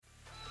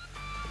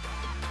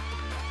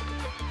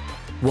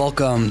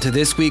Welcome to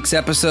this week's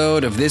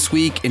episode of This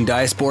Week in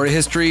Diaspora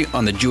History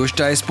on the Jewish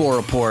Diaspora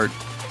Report.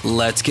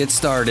 Let's get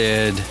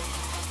started.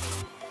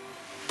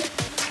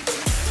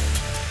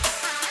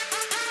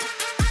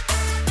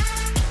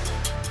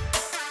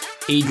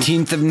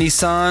 (18th of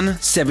Nissan,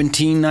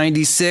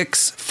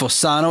 1796,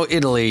 Fossano,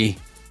 Italy).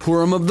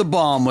 Purim of the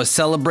Bomb was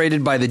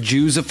celebrated by the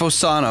Jews of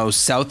Fossano,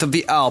 south of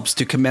the Alps,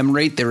 to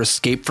commemorate their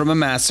escape from a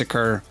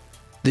massacre.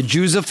 The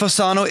Jews of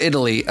Fossano,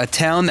 Italy, a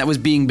town that was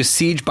being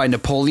besieged by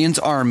Napoleon's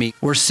army,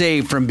 were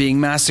saved from being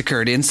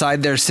massacred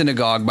inside their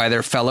synagogue by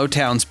their fellow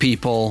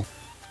townspeople.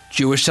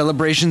 Jewish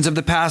celebrations of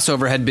the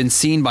Passover had been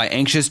seen by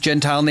anxious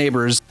Gentile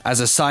neighbors as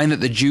a sign that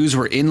the Jews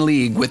were in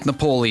league with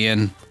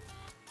Napoleon.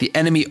 The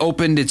enemy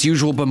opened its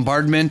usual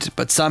bombardment,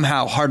 but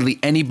somehow hardly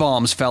any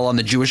bombs fell on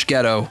the Jewish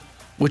ghetto,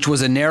 which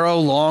was a narrow,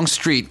 long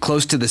street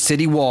close to the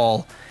city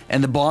wall,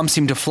 and the bombs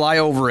seemed to fly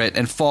over it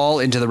and fall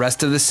into the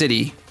rest of the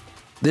city.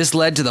 This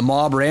led to the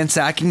mob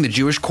ransacking the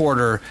Jewish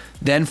quarter,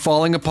 then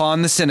falling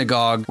upon the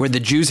synagogue where the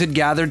Jews had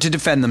gathered to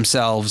defend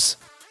themselves.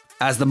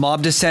 As the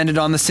mob descended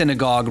on the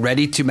synagogue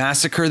ready to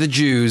massacre the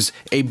Jews,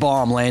 a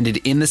bomb landed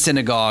in the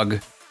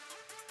synagogue.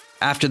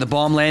 After the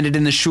bomb landed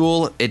in the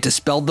shul, it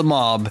dispelled the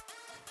mob.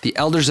 The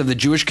elders of the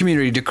Jewish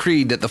community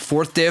decreed that the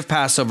fourth day of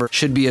Passover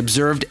should be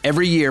observed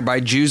every year by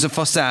Jews of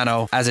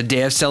Fossano as a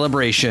day of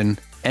celebration,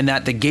 and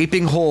that the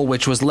gaping hole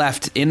which was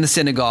left in the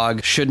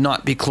synagogue should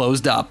not be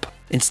closed up.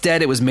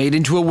 Instead, it was made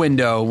into a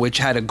window which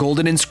had a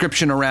golden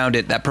inscription around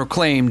it that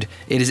proclaimed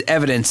it is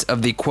evidence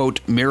of the,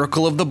 quote,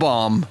 miracle of the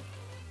bomb.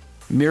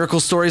 Miracle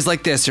stories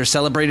like this are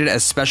celebrated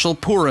as special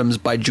Purims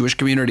by Jewish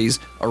communities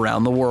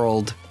around the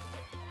world.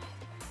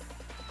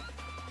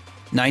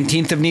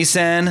 19th of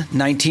Nissan,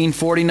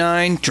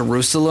 1949,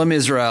 Jerusalem,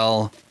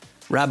 Israel.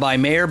 Rabbi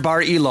Meir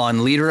Bar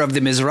Ilan, leader of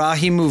the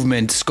Mizrahi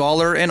movement,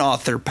 scholar and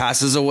author,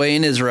 passes away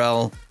in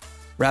Israel.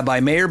 Rabbi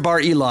Meir Bar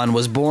Ilan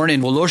was born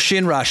in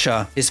Voloshin,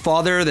 Russia. His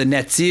father, the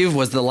Netziv,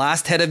 was the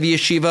last head of the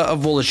yeshiva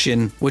of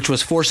Voloshin, which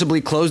was forcibly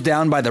closed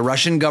down by the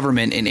Russian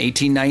government in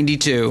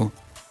 1892.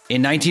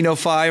 In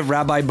 1905,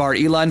 Rabbi Bar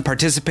Ilan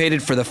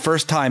participated for the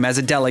first time as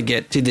a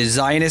delegate to the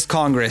Zionist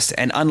Congress,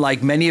 and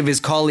unlike many of his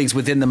colleagues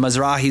within the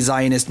Mizrahi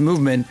Zionist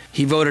movement,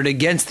 he voted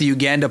against the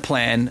Uganda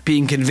plan,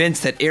 being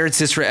convinced that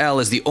Eretz Israel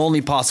is the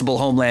only possible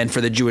homeland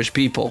for the Jewish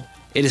people.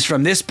 It is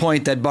from this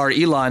point that Bar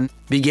Ilan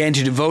began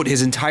to devote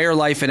his entire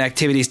life and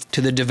activities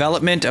to the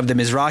development of the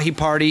Mizrahi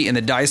Party in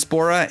the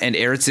Diaspora and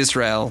Eretz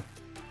Israel.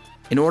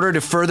 In order to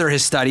further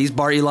his studies,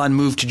 Bar Ilan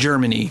moved to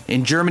Germany.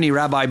 In Germany,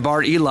 Rabbi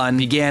Bar Ilan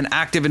began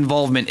active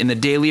involvement in the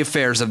daily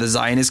affairs of the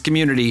Zionist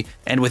community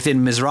and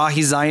within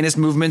Mizrahi Zionist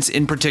movements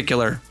in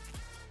particular.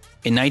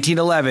 In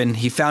 1911,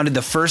 he founded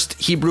the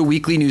first Hebrew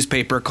weekly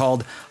newspaper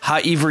called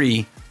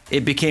Ha-Ivri.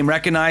 It became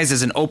recognized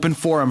as an open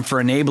forum for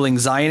enabling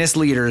Zionist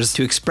leaders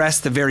to express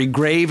the very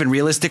grave and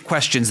realistic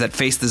questions that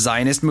face the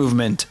Zionist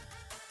movement.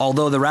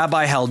 Although the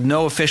rabbi held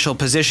no official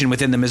position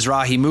within the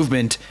Mizrahi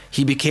movement,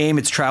 he became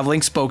its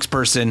traveling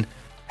spokesperson,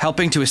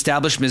 helping to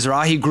establish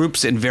Mizrahi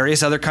groups in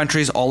various other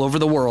countries all over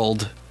the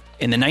world.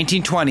 In the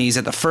 1920s,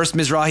 at the first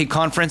Mizrahi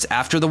conference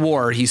after the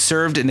war, he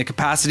served in the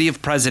capacity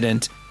of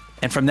president,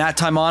 and from that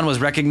time on was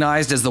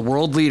recognized as the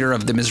world leader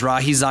of the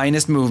Mizrahi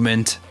Zionist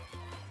movement.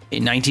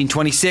 In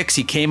 1926,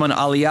 he came on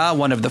Aliyah,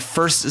 one of the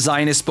first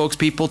Zionist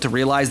spokespeople to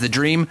realize the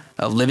dream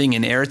of living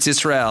in Eretz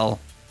Israel.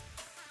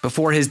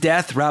 Before his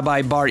death,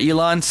 Rabbi Bar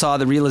Ilan saw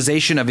the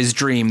realization of his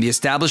dream, the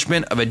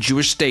establishment of a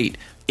Jewish state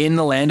in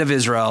the land of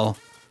Israel.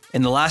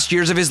 In the last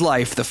years of his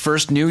life, the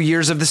first new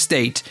years of the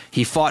state,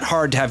 he fought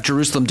hard to have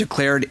Jerusalem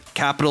declared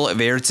capital of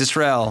Eretz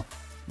Israel.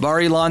 Bar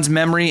Ilan's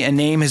memory and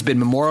name has been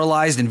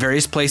memorialized in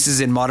various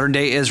places in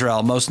modern-day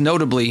Israel, most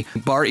notably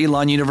Bar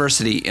Ilan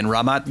University in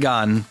Ramat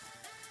Gan.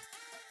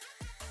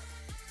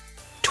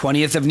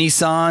 20th of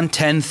Nissan,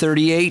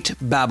 1038,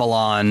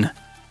 Babylon.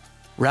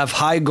 Rav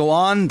Hai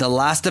Gaon, the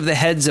last of the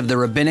heads of the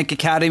rabbinic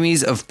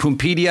academies of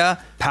Pumpidia,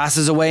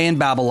 passes away in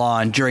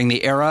Babylon during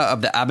the era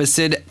of the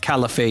Abbasid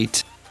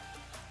Caliphate.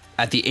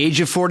 At the age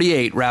of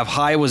 48, Rav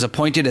Hai was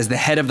appointed as the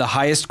head of the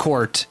highest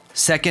court,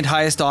 second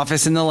highest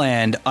office in the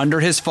land, under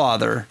his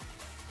father.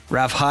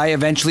 Rav Hai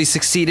eventually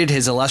succeeded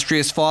his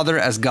illustrious father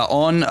as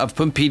Gaon of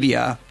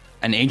Pumpidia,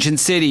 an ancient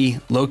city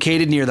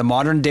located near the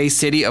modern-day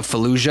city of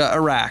Fallujah,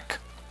 Iraq.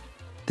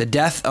 The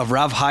death of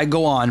Rav Hai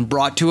Gaon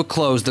brought to a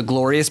close the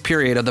glorious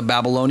period of the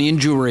Babylonian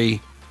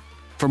Jewry.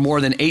 For more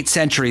than 8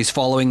 centuries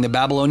following the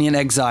Babylonian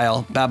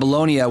exile,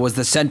 Babylonia was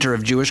the center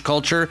of Jewish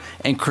culture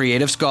and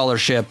creative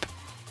scholarship.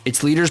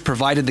 Its leaders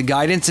provided the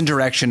guidance and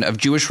direction of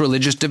Jewish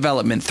religious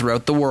development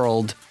throughout the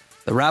world.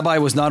 The rabbi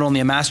was not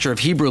only a master of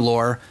Hebrew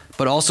lore,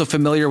 but also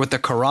familiar with the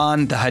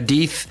Quran, the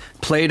Hadith,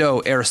 Plato,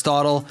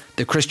 Aristotle,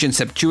 the Christian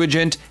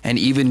Septuagint, and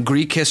even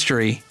Greek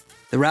history.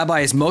 The rabbi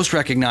is most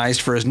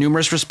recognized for his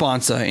numerous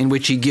responsa, in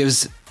which he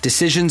gives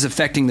decisions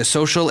affecting the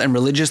social and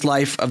religious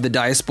life of the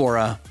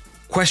diaspora.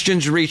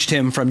 Questions reached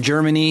him from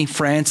Germany,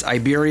 France,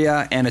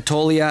 Iberia,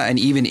 Anatolia, and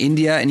even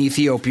India and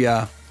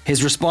Ethiopia.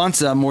 His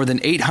responsa, more than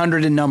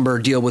 800 in number,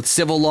 deal with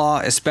civil law,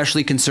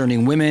 especially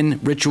concerning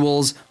women,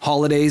 rituals,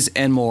 holidays,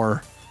 and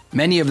more.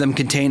 Many of them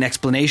contain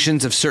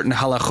explanations of certain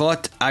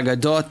halachot,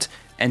 agadot,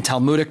 and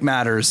Talmudic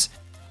matters.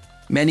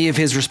 Many of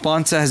his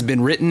responsa has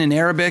been written in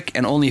Arabic,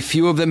 and only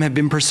few of them have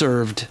been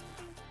preserved.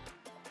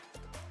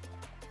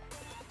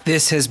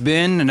 This has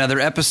been another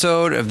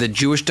episode of the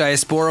Jewish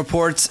Diaspora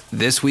Reports,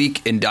 This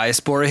Week in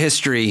Diaspora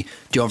History.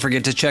 Don't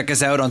forget to check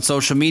us out on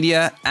social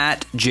media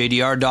at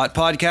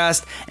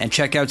jdr.podcast and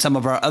check out some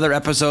of our other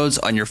episodes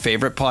on your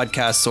favorite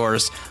podcast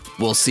source.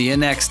 We'll see you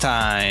next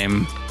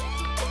time.